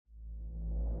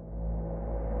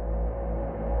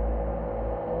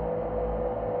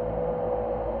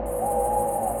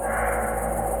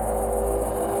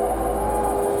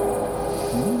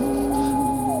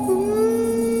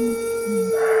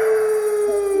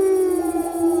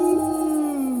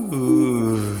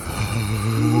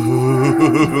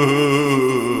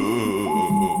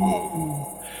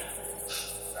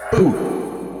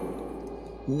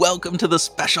welcome to the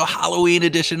special Halloween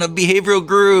edition of Behavioral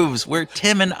Grooves, where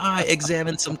Tim and I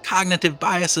examine some cognitive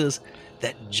biases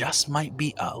that just might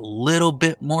be a little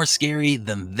bit more scary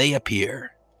than they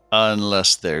appear.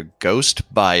 Unless they're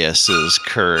ghost biases,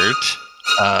 Kurt.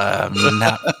 I'm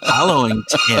not following,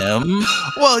 Tim.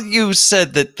 Well, you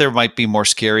said that there might be more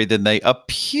scary than they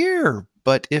appear,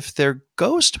 but if they're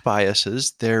ghost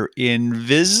biases, they're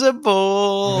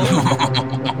invisible.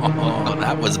 Oh,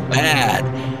 that was bad.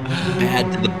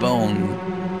 Bad to the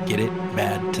bone. Get it?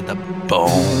 Bad to the bone.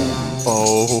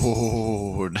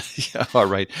 Oh, yeah, all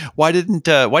right. Why didn't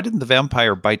the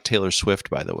vampire bite Taylor Swift,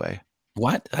 by the way?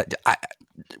 What?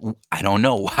 I don't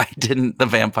know. Why didn't the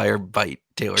vampire bite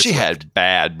Taylor Swift? She had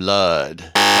bad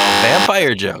blood. Oh,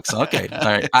 vampire jokes. Okay. All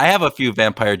right. I have a few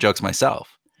vampire jokes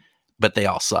myself, but they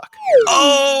all suck.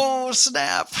 Oh,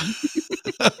 snap.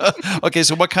 Okay,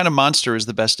 so what kind of monster is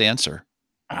the best answer?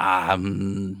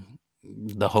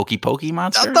 The Hokey Pokey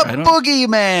monster? The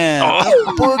boogeyman. Oh.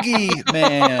 The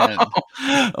boogeyman.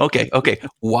 Okay.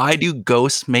 Why do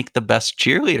ghosts make the best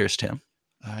cheerleaders, Tim?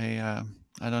 I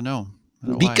don't know.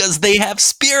 Because they have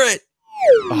spirit.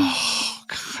 Oh,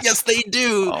 God. Yes, they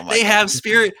do. Oh, they have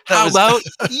spirit. How about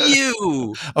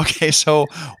you? Okay, so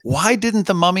why didn't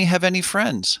the mummy have any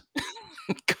friends?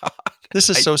 God. This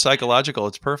is so psychological.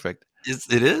 It's perfect.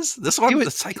 It is? This one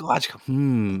was psychological.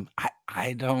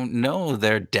 I don't know.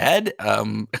 They're dead.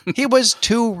 He was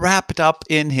too wrapped up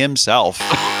in himself.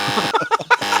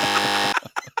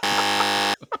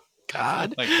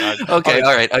 God. Oh my God. Okay,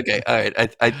 all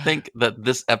right. I think that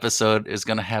this episode is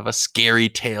going to have a scary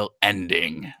tale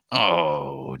ending.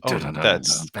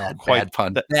 That's bad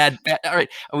pun. Bad. All right,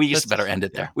 we just better end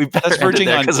it there. We better end it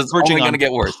there because it's only going to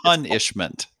get worse.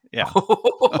 Punishment. Yeah.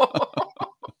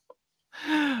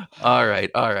 All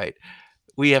right.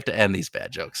 We have to end these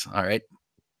bad jokes. All right.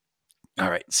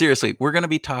 Seriously, we're going to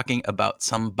be talking about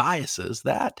some biases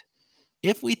that,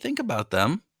 if we think about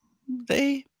them,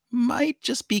 they might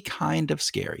just be kind of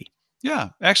scary.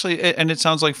 Yeah, actually, and it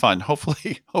sounds like fun.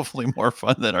 Hopefully more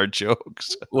fun than our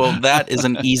jokes. Well, that is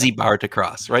an easy bar to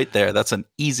cross right there. That's an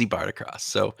easy bar to cross.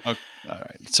 So, okay, all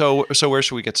right. So where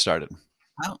should we get started?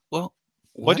 Well,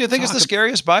 what do you think is the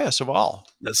scariest bias of all?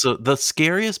 So the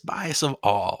scariest bias of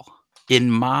all,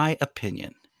 in my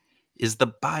opinion, is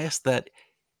the bias that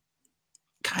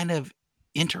kind of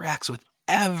interacts with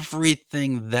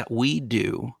everything that we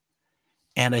do,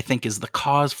 and I think is the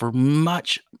cause for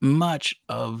much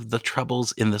of the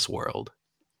troubles in this world,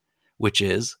 which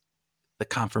is the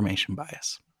confirmation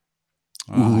bias.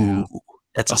 Yeah.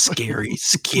 That's a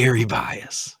scary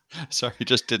bias. Sorry, you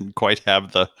just didn't quite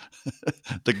have the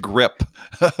grip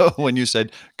when you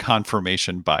said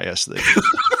confirmation bias.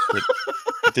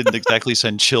 It didn't exactly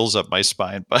send chills up my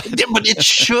spine, but it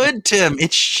should, Tim.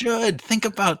 It should. Think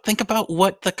about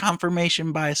what the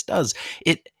confirmation bias does.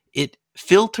 It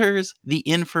filters the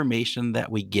information that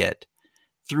we get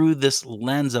through this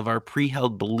lens of our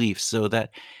pre-held beliefs, so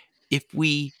that if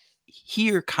we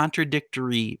hear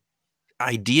contradictory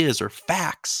ideas or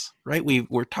facts, right?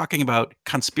 We're talking about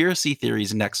conspiracy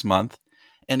theories next month,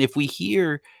 and if we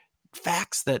hear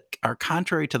facts that are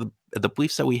contrary to the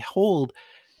beliefs that we hold,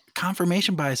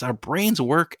 confirmation bias, our brains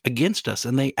work against us,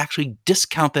 and they actually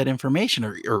discount that information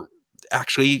or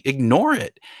actually ignore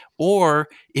it. Or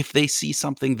if they see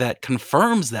something that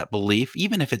confirms that belief,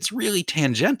 even if it's really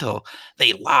tangential,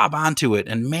 they lob onto it,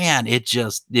 and man, it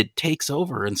takes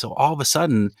over. And so all of a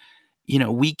sudden,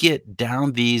 we get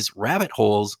down these rabbit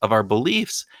holes of our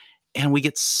beliefs, and we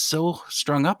get so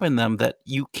strung up in them that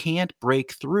you can't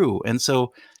break through. And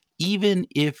so even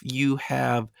if you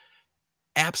have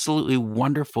absolutely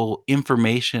wonderful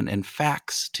information and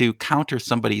facts to counter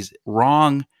somebody's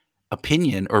wrong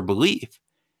opinion or belief,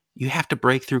 you have to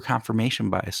break through confirmation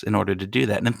bias in order to do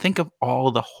that. And think of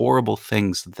all the horrible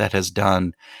things that has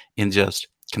done in just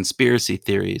conspiracy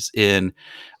theories, in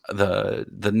the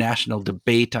national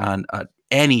debate on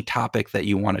any topic that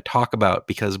you want to talk about,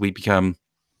 because we become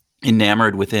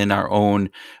enamored within our own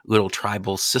little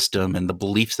tribal system, and the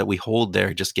beliefs that we hold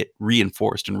there just get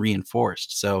reinforced.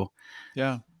 So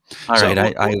yeah. All right,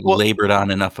 I labored on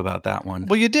enough about that one.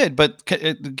 Well, you did, but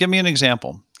give me an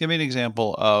example. Give me an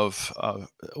example of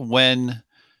when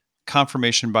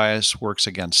confirmation bias works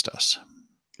against us.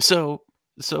 So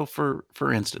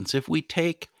for instance, if we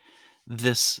take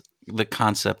the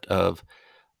concept of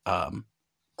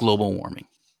global warming,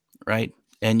 right?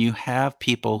 And you have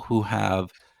people who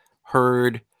have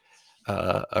heard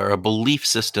or a belief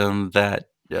system that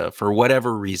for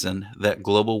whatever reason that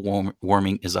global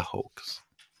warming is a hoax,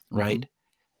 right?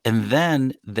 And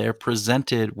then they're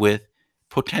presented with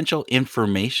potential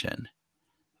information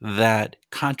that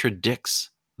contradicts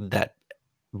that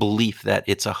belief that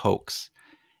it's a hoax.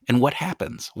 And what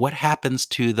happens? What happens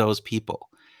to those people?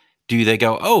 Do they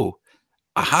go, "Oh,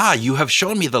 aha, you have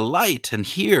shown me the light, and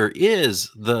here is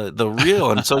the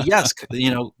real, and so yes,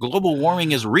 global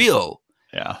warming is real."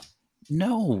 Yeah.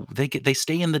 No, they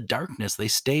stay in the darkness. They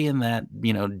stay in that,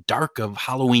 dark of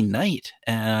Halloween night,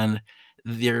 and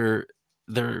they're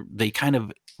they kind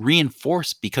of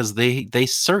reinforce, because they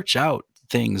search out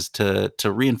things to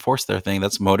reinforce their thing.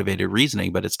 That's motivated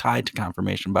reasoning, but it's tied to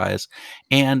confirmation bias.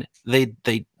 And they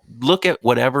look at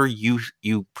whatever you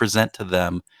present to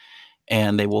them,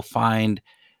 and they will find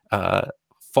uh,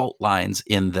 fault lines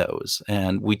in those.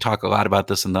 And we talk a lot about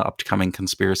this in the upcoming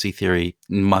conspiracy theory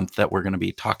month that we're going to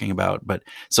be talking about. But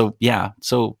so, yeah,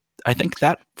 so I think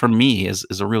that for me is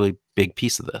a really big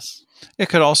piece of this. It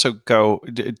could also go,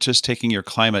 just taking your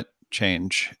climate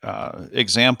change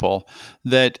example,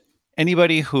 that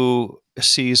anybody who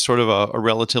sees sort of a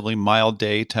relatively mild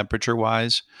day temperature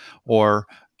wise, or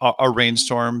a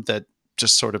rainstorm that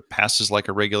just sort of passes like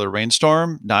a regular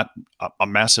rainstorm, not a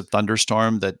massive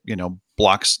thunderstorm that,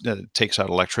 blocks, takes out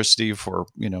electricity for,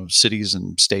 cities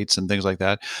and states and things like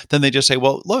that, then they just say,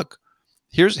 well, look,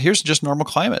 here's just normal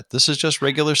climate. This is just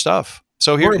regular stuff.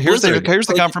 So here's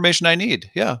the confirmation I need.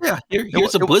 Yeah. Yeah.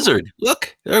 Here's a blizzard.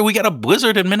 Look, we got a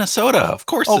blizzard in Minnesota. Of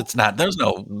course it's not. There's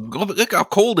no, look how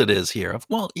cold it is here.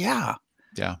 Well, yeah.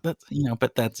 Yeah. That's,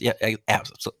 but that's, yeah,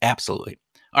 absolutely.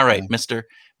 All right, Mr.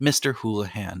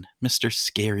 Houlihan, Mr.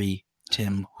 Scary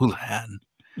Tim Houlihan.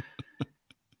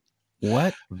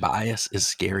 What bias is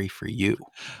scary for you?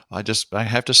 I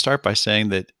have to start by saying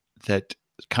that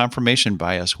confirmation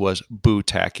bias was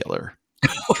boo-tacular.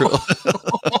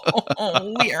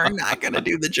 We are not going to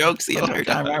do the jokes the entire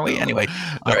time, are we? Anyway,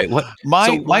 all right.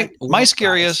 My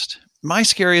scariest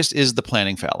is the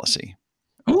planning fallacy.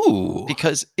 Ooh,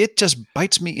 because it just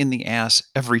bites me in the ass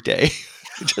every day.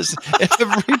 Just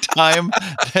every time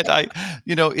that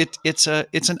it's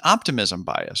an optimism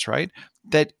bias, right?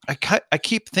 That I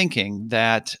keep thinking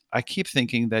that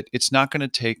it's not going to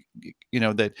take,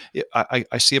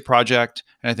 I see a project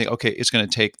and I think, okay, it's going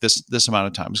to take this amount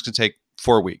of time. It's going to take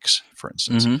 4 weeks, for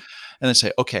instance. Mm-hmm. And then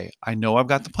say, okay, I know I've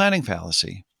got the planning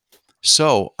fallacy,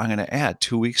 so I'm going to add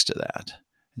 2 weeks to that.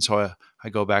 And so I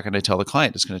go back and I tell the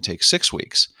client it's going to take 6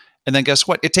 weeks. And then guess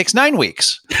what? It takes 9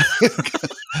 weeks.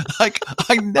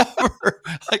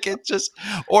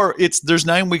 There's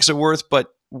 9 weeks of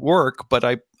work, but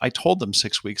I told them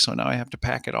 6 weeks. So now I have to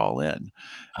pack it all in.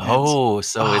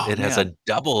 It has a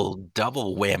double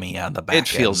whammy on the back. It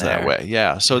feels that way.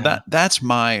 Yeah. So that's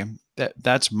my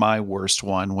worst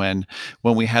one, when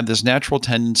we have this natural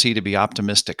tendency to be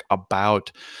optimistic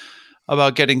about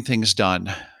getting things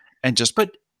done, and just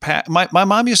my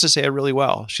mom used to say it really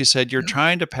well. She said, "You're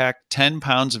trying to pack 10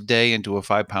 pounds of day into a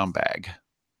 5-pound bag."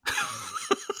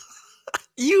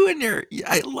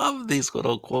 I love these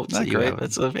little quotes that you have.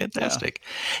 It's so fantastic.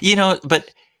 Yeah.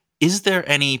 But is there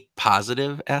any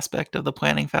positive aspect of the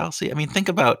planning fallacy? I mean, think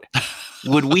about,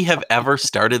 would we have ever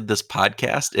started this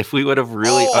podcast if we would have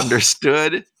really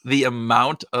understood the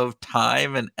amount of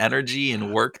time and energy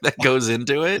and work that goes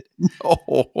into it?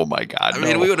 Oh my God. I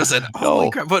mean, we would have said,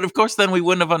 holy crap. But of course, then we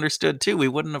wouldn't have understood too. We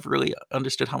wouldn't have really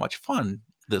understood how much fun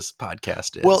this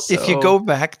podcast is. Well, if you go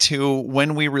back to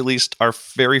when we released our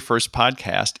very first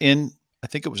podcast in, I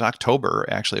think it was October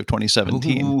actually of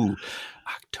 2017. Ooh,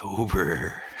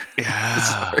 October.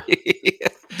 Yeah. Sorry.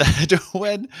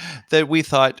 that we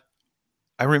thought,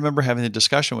 I remember having a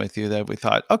discussion with you that we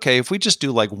thought, okay, if we just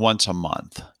do like once a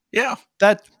month, yeah,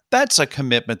 that's a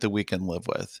commitment that we can live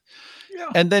with. Yeah.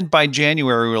 And then by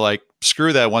January, we're like,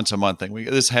 screw that once a month thing.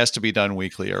 This has to be done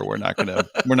weekly, or we're not gonna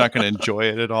enjoy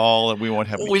it at all, and we won't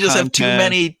have. We just have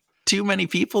too many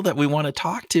people that we want to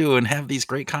talk to and have these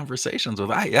great conversations with.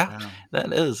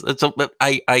 That is.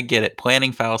 I get it.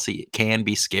 Planning fallacy can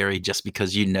be scary just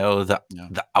because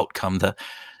the outcome.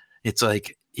 It's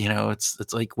like,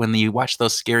 it's like when you watch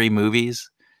those scary movies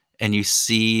and you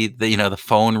see the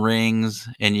phone rings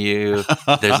and there's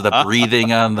the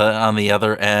breathing on the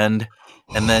other end,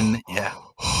 and then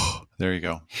there you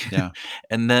go. Yeah.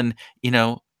 And then,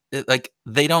 like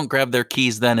they don't grab their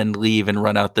keys then and leave and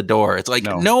run out the door. It's like,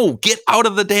 no, get out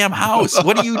of the damn house.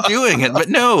 What are you doing? But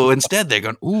no, instead they're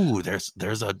going, ooh, there's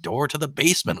a door to the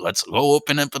basement. Let's go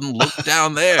open up and look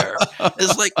down there.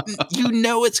 It's like,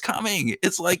 it's coming.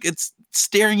 It's like it's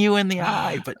staring you in the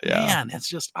eye. But man, it's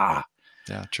just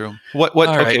Yeah, true.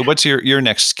 What's your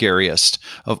next scariest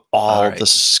of all the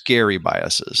scary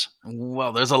biases?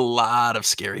 Well, there's a lot of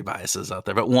scary biases out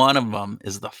there, but one of them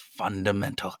is the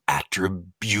fundamental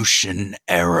attribution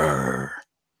error.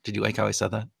 Did you like how I said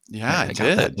that? Yeah, I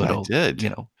did. I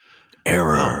did.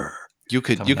 Error. You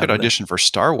coming could out of there. audition for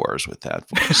Star Wars with that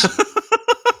voice.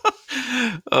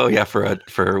 Oh yeah,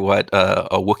 for what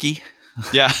a Wookiee?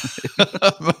 Yeah.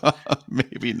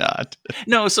 Maybe not.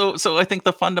 No, so I think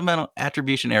the fundamental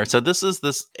attribution error. So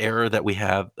this error that we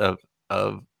have of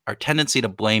our tendency to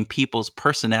blame people's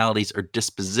personalities or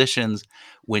dispositions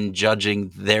when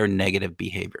judging their negative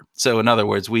behavior. So in other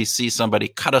words, we see somebody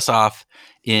cut us off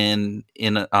on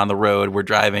the road, we're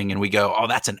driving, and we go, "Oh,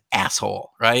 that's an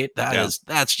asshole," right? Yeah.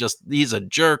 That's just he's a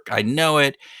jerk. I know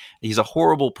it. He's a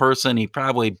horrible person. He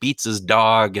probably beats his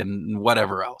dog and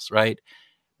whatever else, right?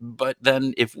 But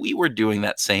then if we were doing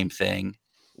that same thing,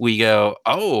 we go,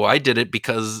 "Oh, I did it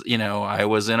because, I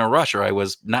was in a rush or I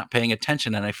was not paying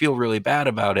attention and I feel really bad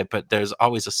about it." But there's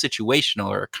always a situational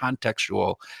or a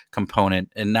contextual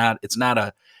component, and not it's not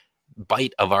a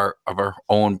bite of our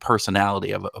own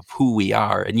personality of who we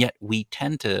are. And yet we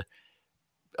tend to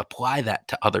apply that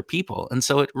to other people. And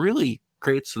so it really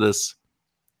creates this,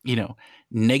 you know,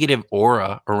 negative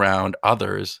aura around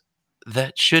others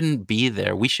that shouldn't be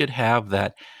there. We should have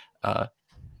that uh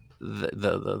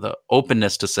the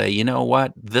openness to say, you know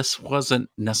what, this wasn't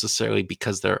necessarily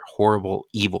because they're horrible,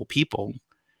 evil people.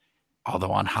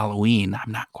 Although on Halloween,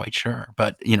 I'm not quite sure.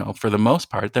 But, for the most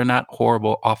part, they're not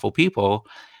horrible, awful people.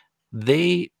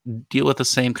 They deal with the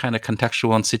same kind of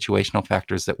contextual and situational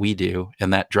factors that we do.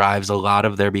 And that drives a lot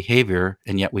of their behavior.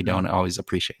 And yet we Yeah. don't always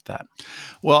appreciate that.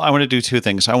 Well, I want to do two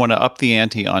things. I want to up the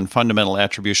ante on fundamental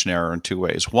attribution error in two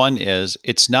ways. One is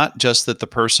it's not just that the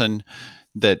person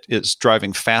that is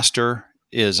driving faster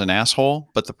is an asshole,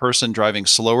 but the person driving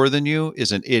slower than you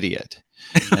is an idiot.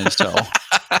 And so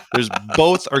there's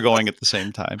both are going at the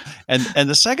same time. And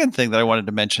the second thing that I wanted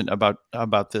to mention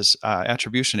about this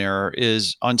attribution error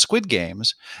is on Squid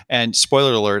Games. And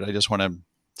spoiler alert, I just want to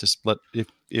just let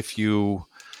if you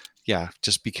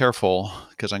just be careful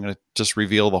because I'm going to just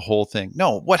reveal the whole thing.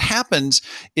 No, what happens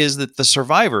is that the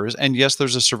survivors, and yes,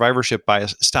 there's a survivorship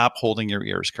bias. Stop holding your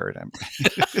ears, Kurt.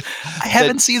 I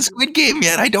haven't seen Squid Game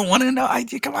yet. I don't want to know.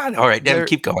 Come on. All right,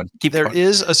 keep going. There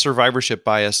is a survivorship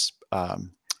bias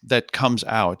that comes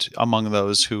out among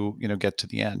those who get to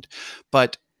the end.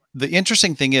 But the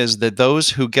interesting thing is that those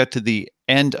who get to the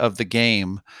end of the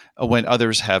game when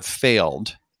others have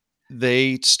failed,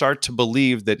 they start to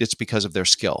believe that it's because of their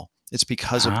skill. It's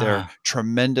because of their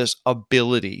tremendous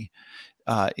ability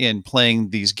in playing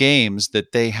these games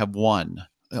that they have won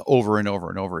over and over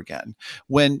and over again.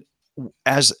 When,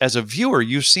 as a viewer,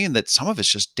 you've seen that some of it's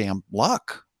just damn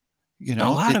luck. A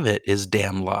lot of it is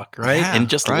damn luck, right? Yeah, and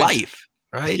just life,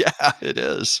 right? Yeah, it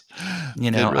is.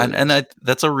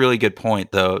 That's a really good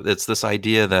point, though. It's this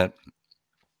idea that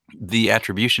the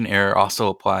attribution error also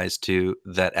applies to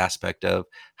that aspect of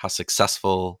how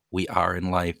successful we are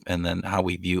in life and then how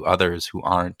we view others who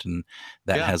aren't. And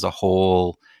that has a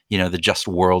whole, the just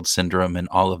world syndrome and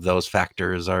all of those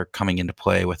factors are coming into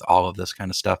play with all of this kind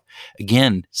of stuff.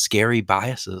 Again, scary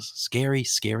biases,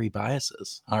 scary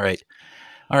biases. All right,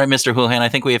 Mr. Houlihan, I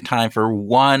think we have time for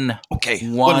one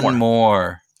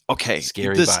more. Okay.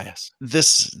 Scary bias.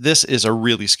 This is a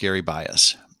really scary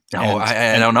bias. No,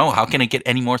 I don't know. How can it get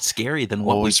any more scary than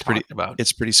what we've talked about?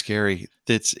 It's pretty scary.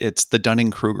 It's the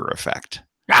Dunning-Kruger effect.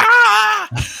 Ah!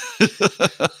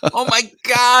 Oh my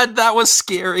God, that was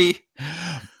scary.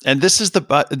 And this is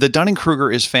the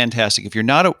Dunning-Kruger is fantastic. If you're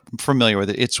not familiar with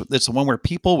it, it's the one where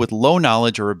people with low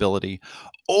knowledge or ability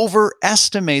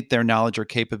overestimate their knowledge or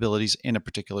capabilities in a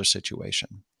particular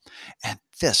situation. And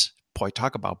this, boy,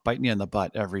 talk about biting you in the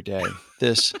butt every day.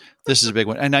 This is a big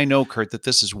one. And I know, Kurt, that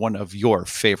this is one of your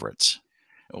favorites.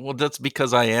 Well, that's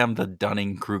because I am the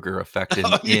Dunning-Kruger effect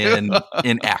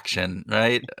in action,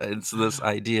 right? It's this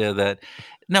idea that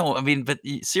but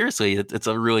seriously, it's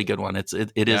a really good one. It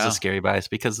is a scary bias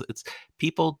because it's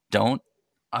people don't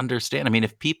understand. I mean,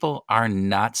 if people are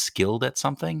not skilled at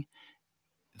something,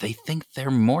 they think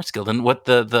they're more skilled. And what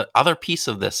the other piece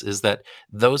of this is that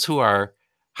those who are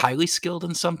highly skilled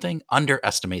in something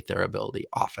underestimate their ability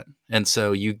often. And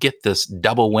so you get this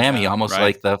double whammy, almost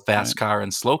like the fast car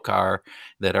and slow car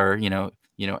that are,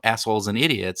 assholes and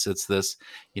idiots. It's this,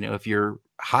 if you're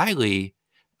highly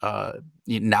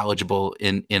knowledgeable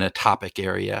in a topic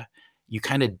area, you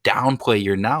kind of downplay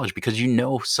your knowledge because you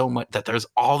know so much that there's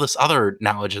all this other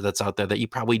knowledge that's out there that you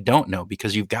probably don't know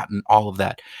because you've gotten all of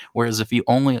that. Whereas if you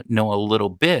only know a little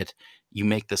bit, you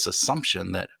make this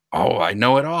assumption that, oh, I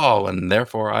know it all, and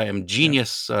therefore I am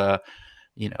genius, that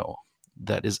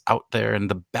is out there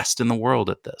and the best in the world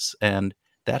at this. And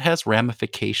that has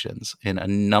ramifications in a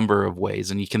number of ways.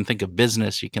 And you can think of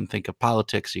business, you can think of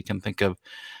politics, you can think of,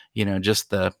 just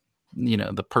the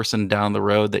person down the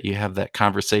road that you have that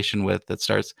conversation with that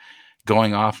starts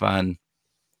going off on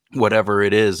whatever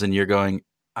it is, and you're going,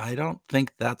 I don't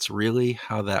think that's really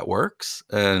how that works.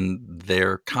 And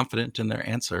they're confident in their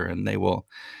answer, and they will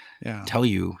Yeah. tell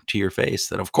you to your face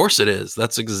that, of course it is.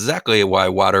 That's exactly why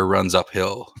water runs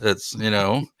uphill. It's,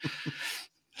 so.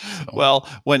 Well,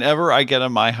 whenever I get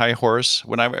on my high horse,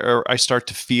 whenever I start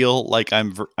to feel like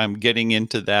I'm getting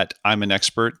into that, I'm an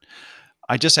expert,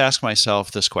 I just ask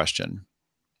myself this question: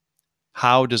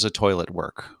 how does a toilet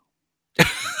work?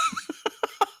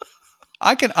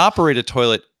 I can operate a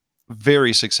toilet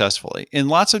very successfully in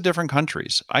lots of different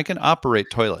countries. I can operate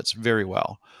toilets very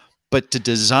well. But to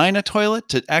design a toilet,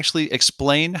 to actually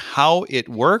explain how it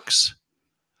works.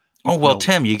 Oh, well,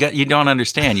 Tim, you don't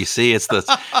understand. You see, it's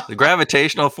the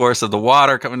gravitational force of the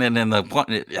water coming in and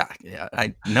the, yeah,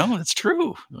 I know it's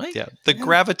true. Right? Yeah. The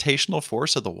gravitational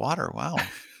force of the water. Wow.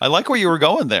 I like where you were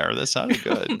going there. That sounded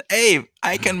good. Hey,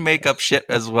 I can make up shit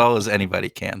as well as anybody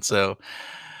can. So,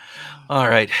 all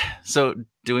right. So,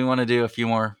 do we want to do a few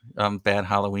more bad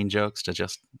Halloween jokes to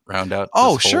just round out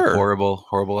this sure.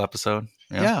 horrible episode?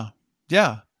 Yeah.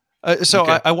 So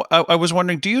Okay. I was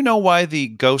wondering, do you know why the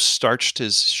ghost starched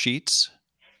his sheets?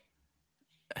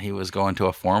 He was going to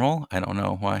a formal? I don't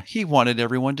know why. He wanted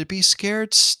everyone to be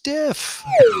scared stiff.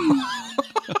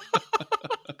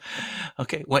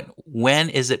 Okay. When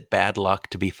is it bad luck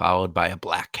to be followed by a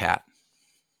black cat?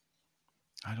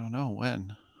 I don't know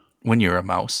when. When you're a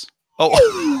mouse. Oh.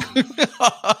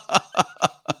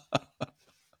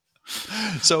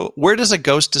 So where does a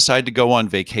ghost decide to go on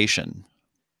vacation?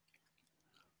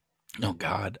 Oh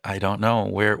God, I don't know.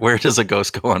 Where does a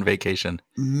ghost go on vacation?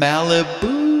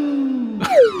 Malibu.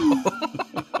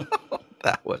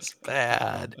 That was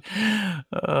bad.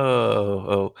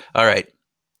 Oh. All right.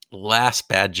 Last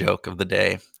bad joke of the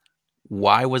day.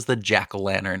 Why was the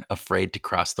jack-o'-lantern afraid to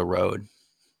cross the road?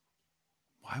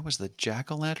 Why was the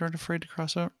jack-o'-lantern afraid to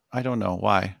cross over? I don't know.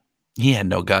 Why? He had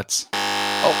no guts.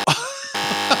 Oh.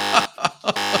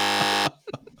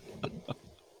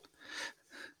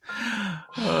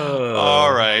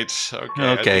 All right.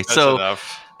 Okay. So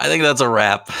enough. I think that's a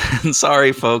wrap.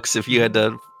 Sorry, folks, if you had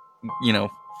to,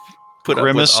 put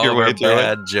Grimace up with all your of way our through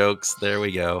bad jokes. There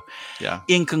we go. Yeah.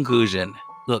 In conclusion,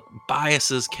 look,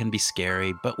 biases can be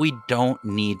scary, but we don't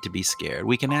need to be scared.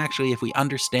 We can actually, if we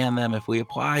understand them, if we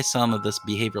apply some of this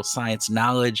behavioral science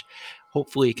knowledge,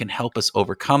 hopefully it can help us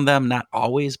overcome them. Not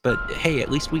always, but hey,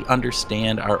 at least we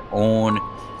understand our own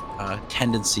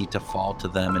tendency to fall to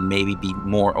them and maybe be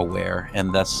more aware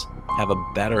and thus have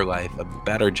a better life, a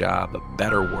better job, a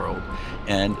better world.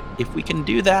 And if we can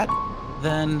do that,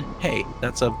 then hey,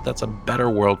 that's a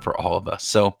better world for all of us.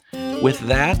 So with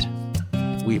that,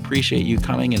 we appreciate you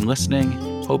coming and listening.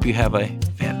 Hope you have a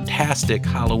fantastic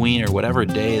Halloween or whatever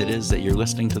day it is that you're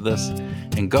listening to this,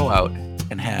 and go out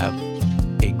and have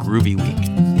a groovy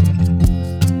week.